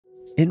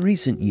In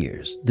recent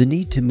years, the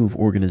need to move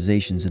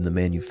organizations in the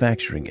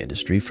manufacturing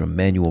industry from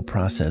manual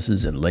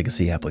processes and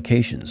legacy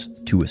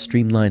applications to a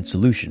streamlined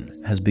solution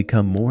has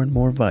become more and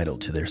more vital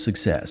to their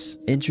success.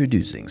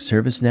 Introducing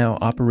ServiceNow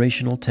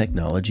Operational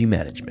Technology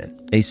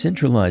Management, a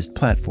centralized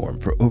platform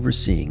for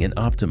overseeing and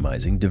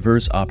optimizing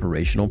diverse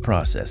operational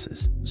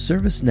processes.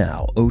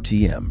 ServiceNow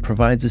OTM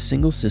provides a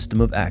single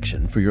system of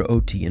action for your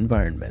OT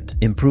environment,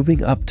 improving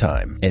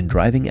uptime and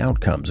driving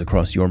outcomes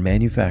across your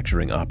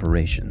manufacturing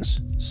operations.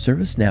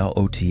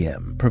 ServiceNow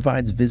OTM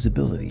provides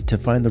visibility to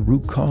find the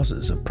root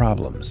causes of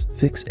problems,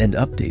 fix and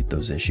update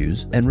those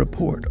issues, and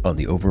report on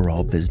the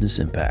overall business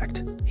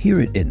impact. Here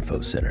at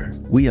InfoCenter,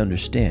 we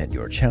understand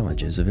your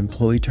challenges of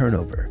employee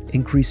turnover,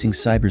 increasing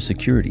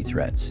cybersecurity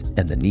threats,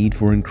 and the need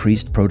for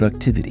increased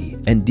productivity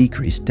and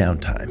decreased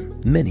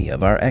downtime. Many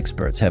of our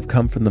experts have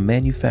come from the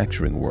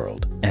manufacturing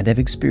world and have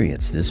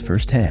experienced this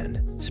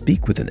firsthand.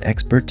 Speak with an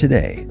expert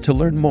today to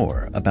learn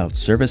more about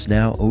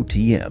ServiceNow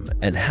OTM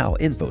and how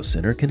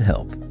InfoCenter can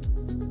help.